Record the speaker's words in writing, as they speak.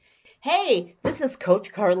Hey, this is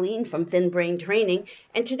Coach Carlene from Thin Brain Training,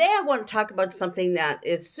 and today I want to talk about something that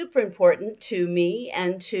is super important to me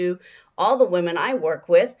and to all the women I work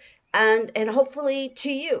with, and hopefully to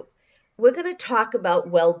you. We're going to talk about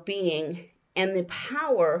well-being and the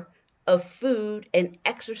power of food and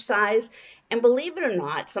exercise, and believe it or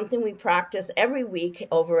not, something we practice every week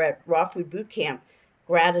over at Raw Food Boot Camp,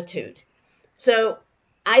 gratitude. So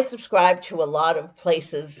I subscribe to a lot of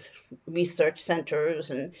places, research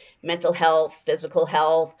centers and mental health, physical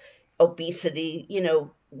health, obesity,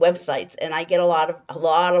 websites, and I get a lot of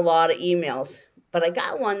emails. But I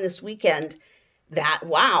got one this weekend that,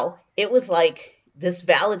 wow, it was like this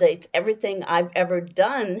validates everything I've ever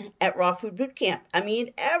done at Raw Food Boot Camp. I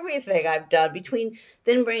mean, everything I've done between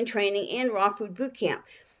Thin Brain Training and Raw Food Boot Camp.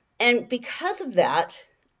 And because of that,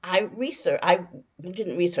 I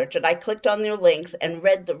didn't research it. I clicked on their links and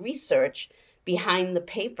read the research behind the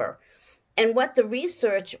paper. And what the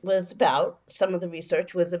research was about, some of the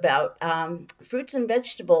research was about fruits and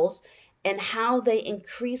vegetables and how they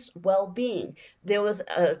increase well-being. There was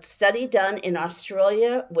a study done in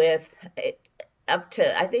Australia with up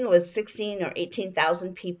to, I think it was 16 or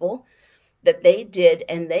 18,000 people that they did,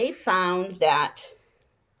 and they found that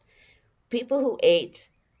people who ate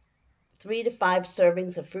 3 to 5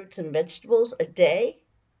 servings of fruits and vegetables a day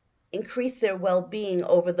increase their well-being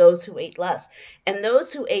over those who ate less. And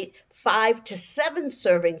those who ate 5 to 7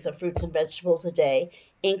 servings of fruits and vegetables a day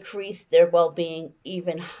increased their well-being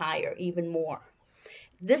even higher, even more.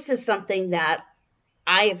 This is something that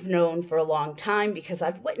I have known for a long time because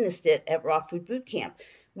I've witnessed it at Raw Food Boot Camp.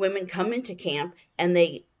 Women come into camp and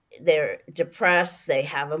they're depressed, they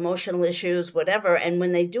have emotional issues, whatever, and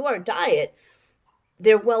when they do our diet,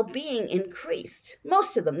 their well-being increased.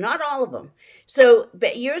 Most of them, not all of them. So,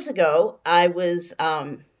 but years ago, I was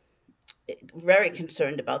very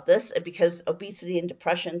concerned about this because obesity and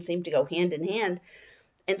depression seem to go hand in hand.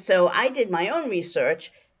 And so I did my own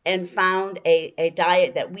research and found a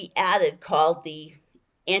diet that we added called the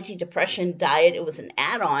anti-depression diet. It was an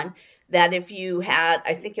add-on that if you had,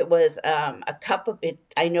 I think it was a cup of it,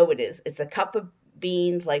 I know it is, it's a cup of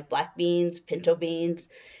beans like black beans, pinto beans,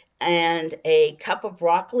 and a cup of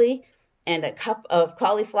broccoli and a cup of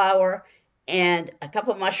cauliflower and a cup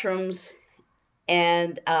of mushrooms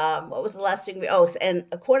and what was the last thing? And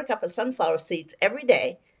a quarter cup of sunflower seeds every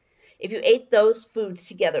day. If you ate those foods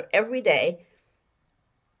together every day,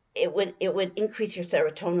 it would increase your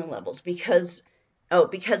serotonin levels because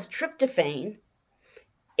tryptophan,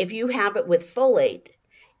 if you have it with folate,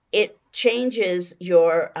 it changes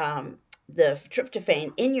your the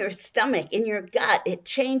tryptophan in your stomach, in your gut. It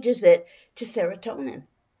changes it to serotonin.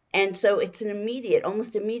 And so it's an immediate,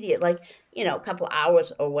 almost immediate, like, a couple of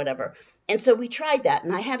hours or whatever. And so we tried that.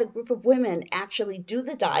 And I had a group of women actually do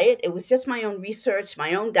the diet. It was just my own research,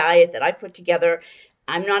 my own diet that I put together.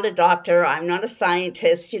 I'm not a doctor. I'm not a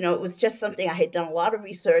scientist. It was just something I had done a lot of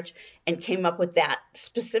research and came up with that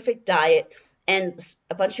specific diet. And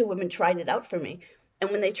a bunch of women tried it out for me.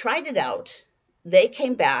 And when they tried it out, they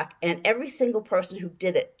came back, and every single person who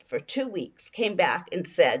did it for 2 weeks came back and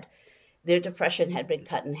said their depression had been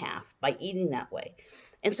cut in half by eating that way.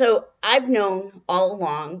 And so I've known all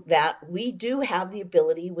along that we do have the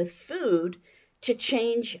ability with food to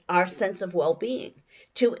change our sense of well-being.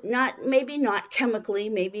 To maybe not chemically,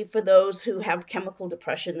 maybe for those who have chemical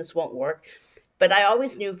depression, this won't work. But I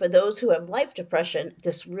always knew for those who have life depression,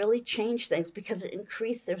 this really changed things because it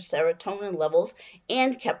increased their serotonin levels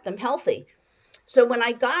and kept them healthy. So when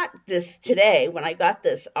I got this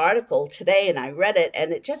article today and I read it,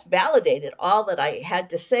 and it just validated all that I had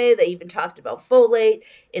to say. They even talked about folate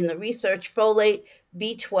in the research. Folate,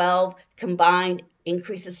 B12 combined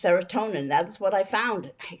increases serotonin. That's what I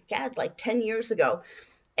found, God, like 10 years ago.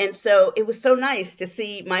 And so it was so nice to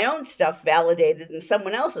see my own stuff validated in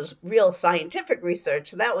someone else's real scientific research.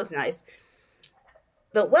 So that was nice.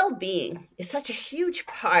 But well-being is such a huge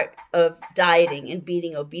part of dieting and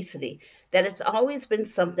beating obesity that it's always been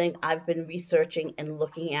something I've been researching and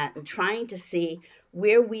looking at and trying to see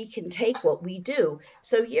where we can take what we do.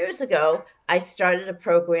 So years ago, I started a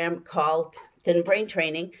program called Thin Brain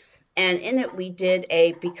Training, and in it we did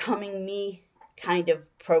a Becoming Me kind of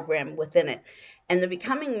program within it. And the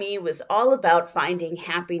Becoming Me was all about finding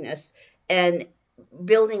happiness and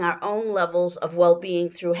building our own levels of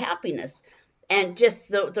well-being through happiness. And just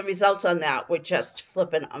the results on that were just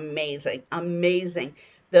flipping amazing, amazing.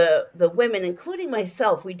 the women, including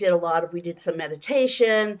myself, we did some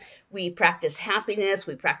meditation, we practiced happiness,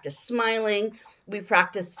 we practiced smiling, we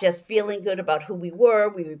practiced just feeling good about who we were.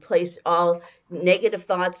 We replaced all negative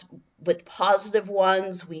thoughts with positive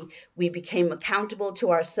ones. We became accountable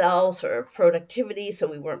to ourselves for productivity, so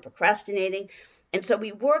we weren't procrastinating. And so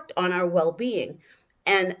we worked on our well-being,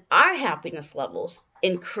 and our happiness levels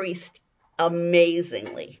increased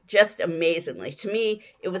amazingly, just amazingly. To me,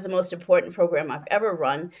 it was the most important program I've ever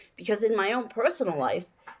run, because in my own personal life,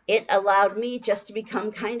 it allowed me just to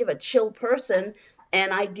become kind of a chill person,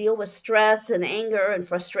 and I deal with stress and anger and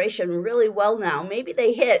frustration really well now. Maybe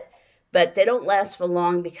they hit, but they don't last for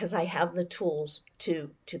long because I have the tools to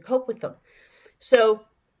cope with them. So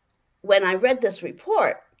when I read this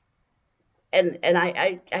report, and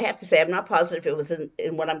I have to say, I'm not positive it was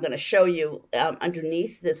in what I'm going to show you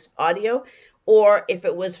underneath this audio, or if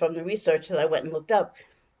it was from the research that I went and looked up.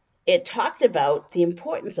 It talked about the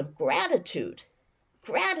importance of gratitude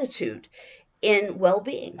in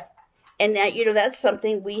well-being. And that, that's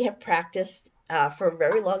something we have practiced for a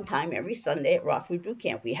very long time. Every Sunday at Raw Food Boot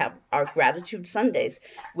Camp, we have our Gratitude Sundays,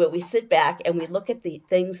 where we sit back and we look at the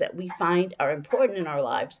things that we find are important in our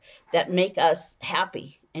lives that make us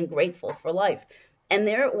happy and grateful for life. And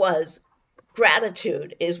there it was.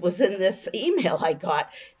 Gratitude was in this email I got.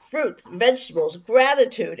 Fruits, vegetables,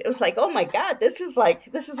 gratitude. It was like, oh my God, this is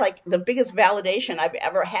like the biggest validation I've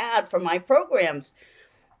ever had for my programs.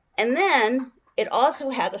 And then it also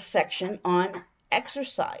had a section on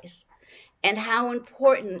exercise and how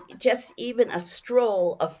important just even a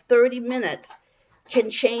stroll of 30 minutes can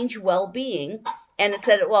change well-being. And it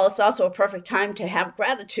said, well, it's also a perfect time to have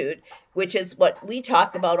gratitude, which is what we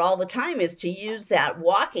talk about all the time, is to use that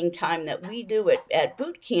walking time that we do at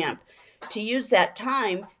boot camp, to use that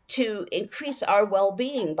time to increase our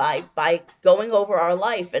well-being by going over our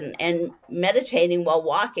life and meditating while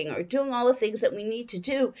walking, or doing all the things that we need to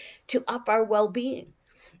do to up our well-being.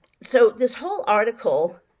 So this whole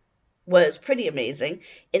article was pretty amazing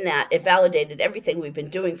in that it validated everything we've been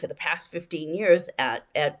doing for the past 15 years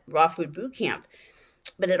at Raw Food Boot Camp.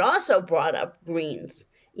 But it also brought up greens.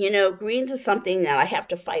 Greens is something that I have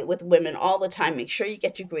to fight with women all the time. Make sure you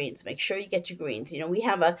get your greens. Make sure you get your greens. We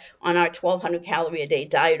have on our 1,200 calorie a day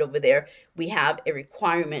diet over there, we have a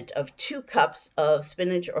requirement of 2 cups of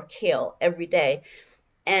spinach or kale every day.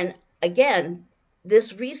 And again,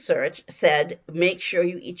 this research said, make sure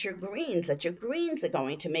you eat your greens, that your greens are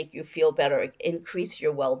going to make you feel better, increase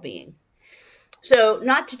your well-being. So,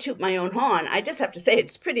 not to toot my own horn, I just have to say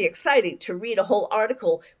it's pretty exciting to read a whole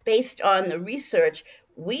article based on the research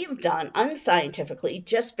we've done unscientifically,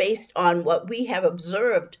 just based on what we have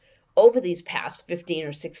observed over these past 15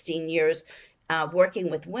 or 16 years working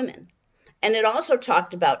with women. And it also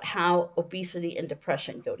talked about how obesity and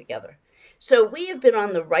depression go together. So we have been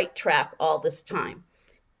on the right track all this time.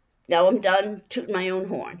 Now I'm done tooting my own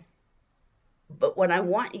horn. But what I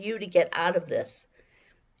want you to get out of this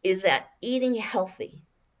is that eating healthy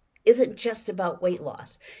isn't just about weight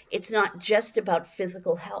loss. It's not just about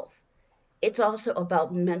physical health. It's also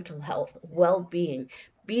about mental health, well-being,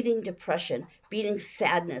 beating depression, beating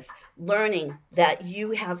sadness, learning that you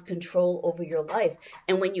have control over your life.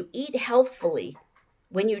 And when you eat healthfully,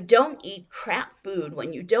 when you don't eat crap food,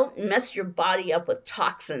 when you don't mess your body up with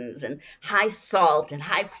toxins and high salt and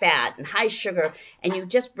high fat and high sugar, and you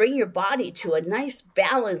just bring your body to a nice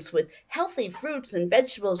balance with healthy fruits and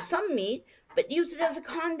vegetables, some meat, but use it as a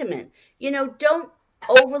condiment. Don't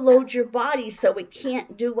overload your body so it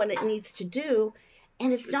can't do what it needs to do.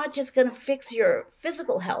 And it's not just going to fix your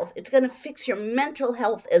physical health, it's going to fix your mental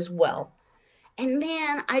health as well. And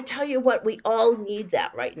man, I tell you what, we all need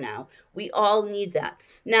that right now. We all need that.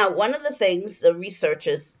 Now, one of the things the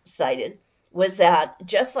researchers cited was that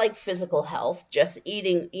just like physical health, just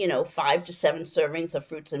eating, 5 to 7 servings of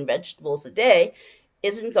fruits and vegetables a day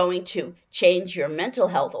isn't going to change your mental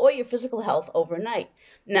health or your physical health overnight.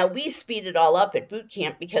 Now, we speed it all up at boot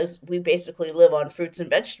camp because we basically live on fruits and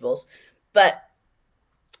vegetables, but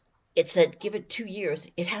it said give it 2 years.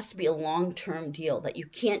 It has to be a long-term deal, that you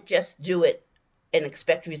can't just do it and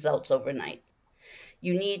expect results overnight.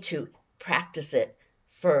 You need to practice it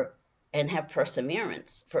and have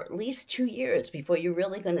perseverance for at least 2 years before you're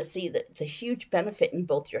really going to see the huge benefit in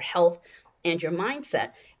both your health and your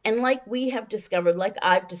mindset. And like we have discovered, like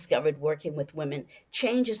I've discovered working with women,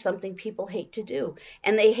 change is something people hate to do.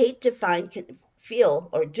 And they hate to feel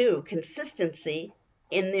or do consistency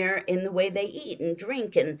in the way they eat and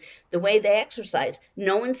drink and the way they exercise.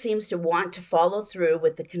 No one seems to want to follow through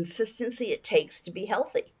with the consistency it takes to be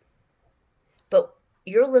healthy. But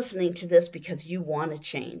you're listening to this because you want to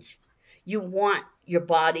change. You want your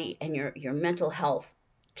body and your mental health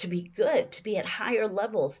to be good, to be at higher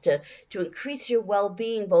levels, to increase your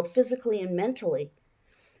well-being both physically and mentally.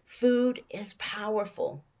 Food is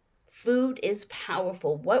powerful. Food is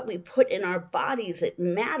powerful. What we put in our bodies, it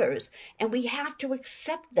matters. And we have to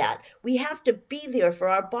accept that. We have to be there for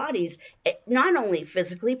our bodies, not only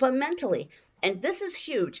physically, but mentally. And this is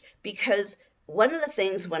huge because one of the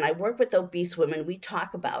things when I work with obese women, we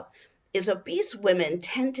talk about is obese women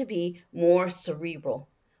tend to be more cerebral.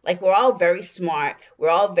 Like we're all very smart. We're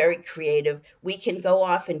all very creative. We can go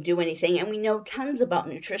off and do anything. And we know tons about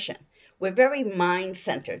nutrition. We're very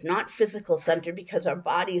mind-centered, not physical-centered, because our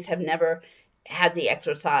bodies have never had the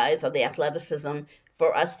exercise or the athleticism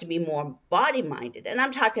for us to be more body-minded. And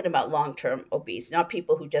I'm talking about long-term obese, not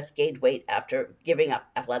people who just gained weight after giving up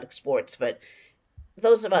athletic sports, but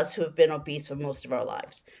those of us who have been obese for most of our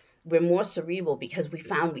lives. We're more cerebral because we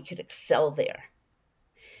found we could excel there.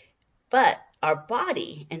 But our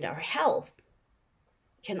body and our health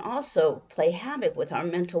can also play havoc with our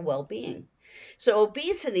mental well-being. So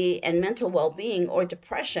obesity and mental well-being, or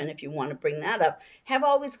depression, if you want to bring that up, have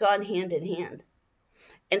always gone hand in hand.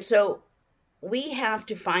 And so we have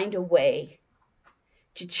to find a way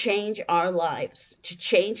to change our lives, to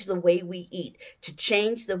change the way we eat, to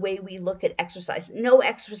change the way we look at exercise. No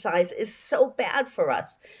exercise is so bad for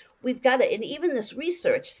us. We've got to, and even this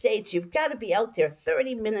research states you've got to be out there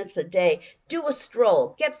 30 minutes a day, do a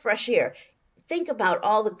stroll, get fresh air. Think about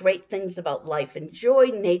all the great things about life. Enjoy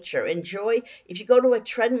nature. Enjoy, if you go to a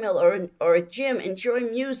treadmill or a gym, enjoy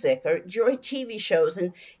music or enjoy TV shows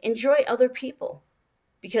and enjoy other people.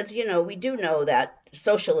 Because, you know, we do know that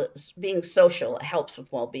being social helps with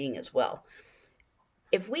well-being as well.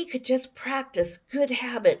 If we could just practice good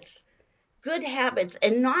habits,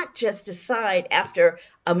 and not just decide after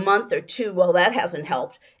a month or two, well, that hasn't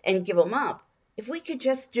helped, and give them up. If we could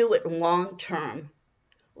just do it long term.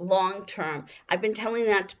 I've been telling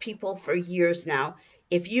that to people for years now.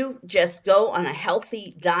 If you just go on a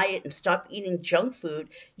healthy diet and stop eating junk food,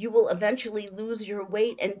 you will eventually lose your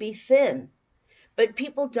weight and be thin. But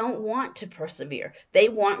people don't want to persevere. They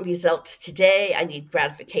want results today. I need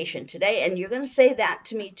gratification today. And you're going to say that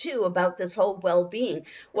to me too about this whole well-being.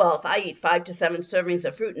 Well, if I eat 5 to 7 servings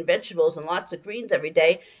of fruit and vegetables and lots of greens every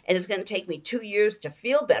day, and it's going to take me 2 years to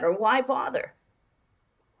feel better, why bother?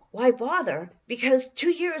 Why bother? Because 2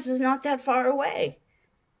 years is not that far away.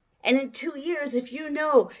 And in 2 years, if you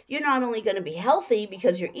know you're not only going to be healthy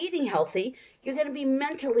because you're eating healthy, you're going to be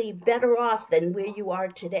mentally better off than where you are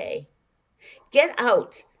today. Get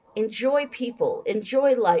out, enjoy people,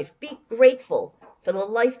 enjoy life, be grateful for the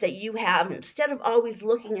life that you have. Instead of always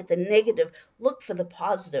looking at the negative, look for the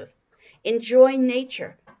positive. Enjoy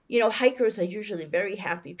nature. You know, hikers are usually very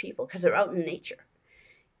happy people because they're out in nature.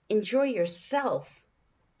 Enjoy yourself.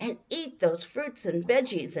 And eat those fruits and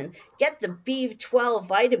veggies and get the B12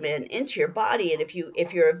 vitamin into your body. And if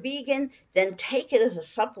you're a vegan, then take it as a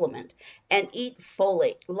supplement and eat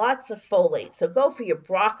folate, lots of folate. So go for your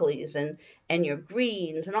broccolis and your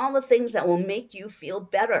greens and all the things that will make you feel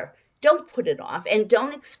better. Don't put it off and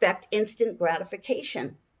don't expect instant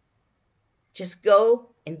gratification. Just go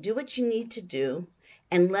and do what you need to do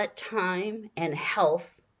and let time and health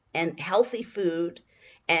and healthy food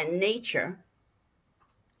and nature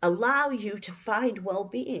allow you to find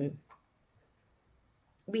well-being.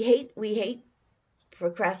 We hate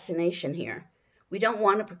procrastination here. We don't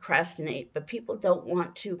want to procrastinate, but people don't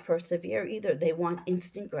want to persevere either. They want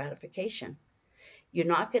instant gratification. You're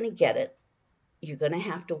not going to get it. You're going to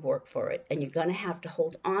have to work for it, and you're going to have to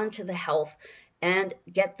hold on to the health and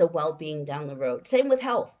get the well-being down the road. Same with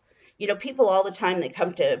health. You know, people all the time, they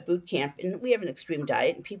come to boot camp, and we have an extreme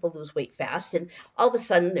diet, and people lose weight fast, and all of a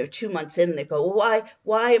sudden they're 2 months in, and they go, well,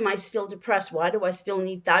 why am I still depressed? Why do I still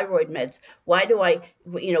need thyroid meds? Why do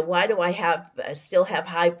I still have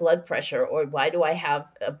high blood pressure, or why do I have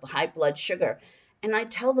high blood sugar? And I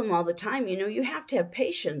tell them all the time, you know, you have to have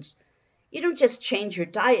patience. You don't just change your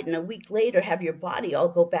diet and a week later have your body all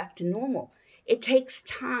go back to normal. It takes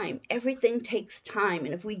time. Everything takes time.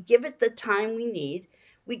 And if we give it the time we need,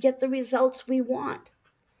 we get the results we want.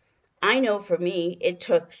 I know for me, it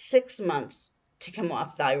took 6 months to come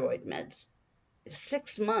off thyroid meds.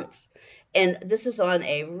 6 months. And this is on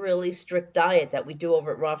a really strict diet that we do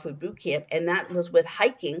over at Raw Food Boot Camp. And that was with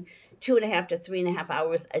hiking 2.5 to 3.5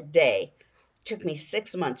 hours a day. It took me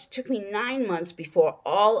 6 months. It took me 9 months before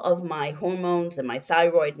all of my hormones and my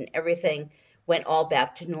thyroid and everything went all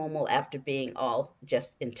back to normal after being all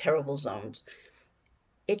just in terrible zones.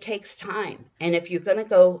 It takes time. And if you're going to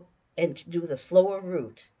go and do the slower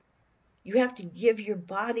route, you have to give your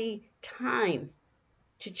body time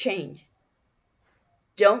to change.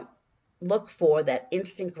 Don't look for that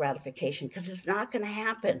instant gratification, because it's not going to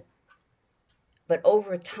happen. But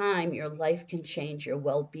over time, your life can change, your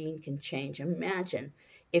well-being can change. Imagine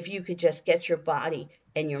if you could just get your body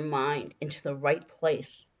and your mind into the right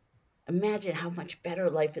place. Imagine how much better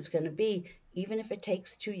life is going to be, even if it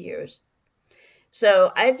takes 2 years.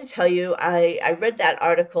 So I have to tell you, I read that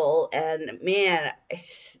article, and man, it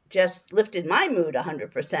just lifted my mood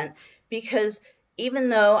 100%, because even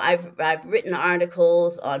though I've written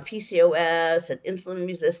articles on PCOS and insulin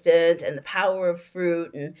resistant and the power of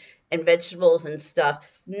fruit and vegetables and stuff,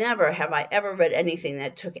 never have I ever read anything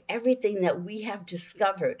that took everything that we have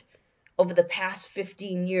discovered over the past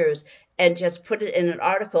 15 years and just put it in an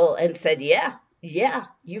article and said, yeah,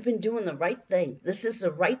 you've been doing the right thing. This is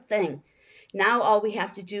the right thing. Now all we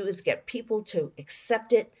have to do is get people to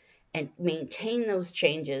accept it and maintain those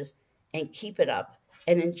changes and keep it up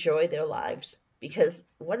and enjoy their lives. Because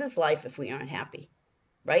what is life if we aren't happy?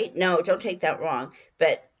 Right? No, don't take that wrong.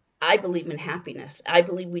 But I believe in happiness. I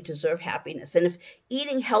believe we deserve happiness. And if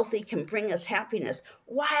eating healthy can bring us happiness,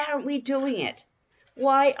 why aren't we doing it?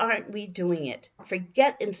 Why aren't we doing it?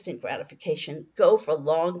 Forget instant gratification. Go for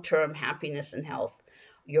long-term happiness and health.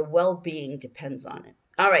 Your well-being depends on it.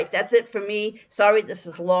 All right, that's it for me. Sorry this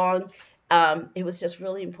is long. It was just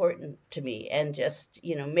really important to me, and just,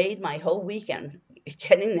 made my whole weekend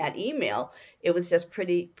getting that email. It was just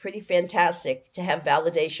pretty fantastic to have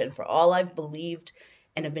validation for all I've believed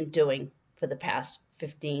and have been doing for the past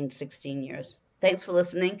 15, 16 years. Thanks for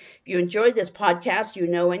listening. If you enjoyed this podcast, you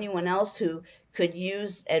know anyone else who could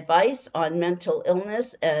use advice on mental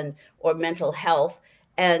illness or mental health,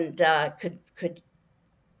 and could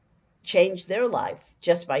change their life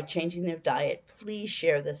just by changing their diet, please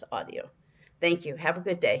share this audio. Thank you. Have a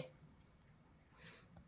good day.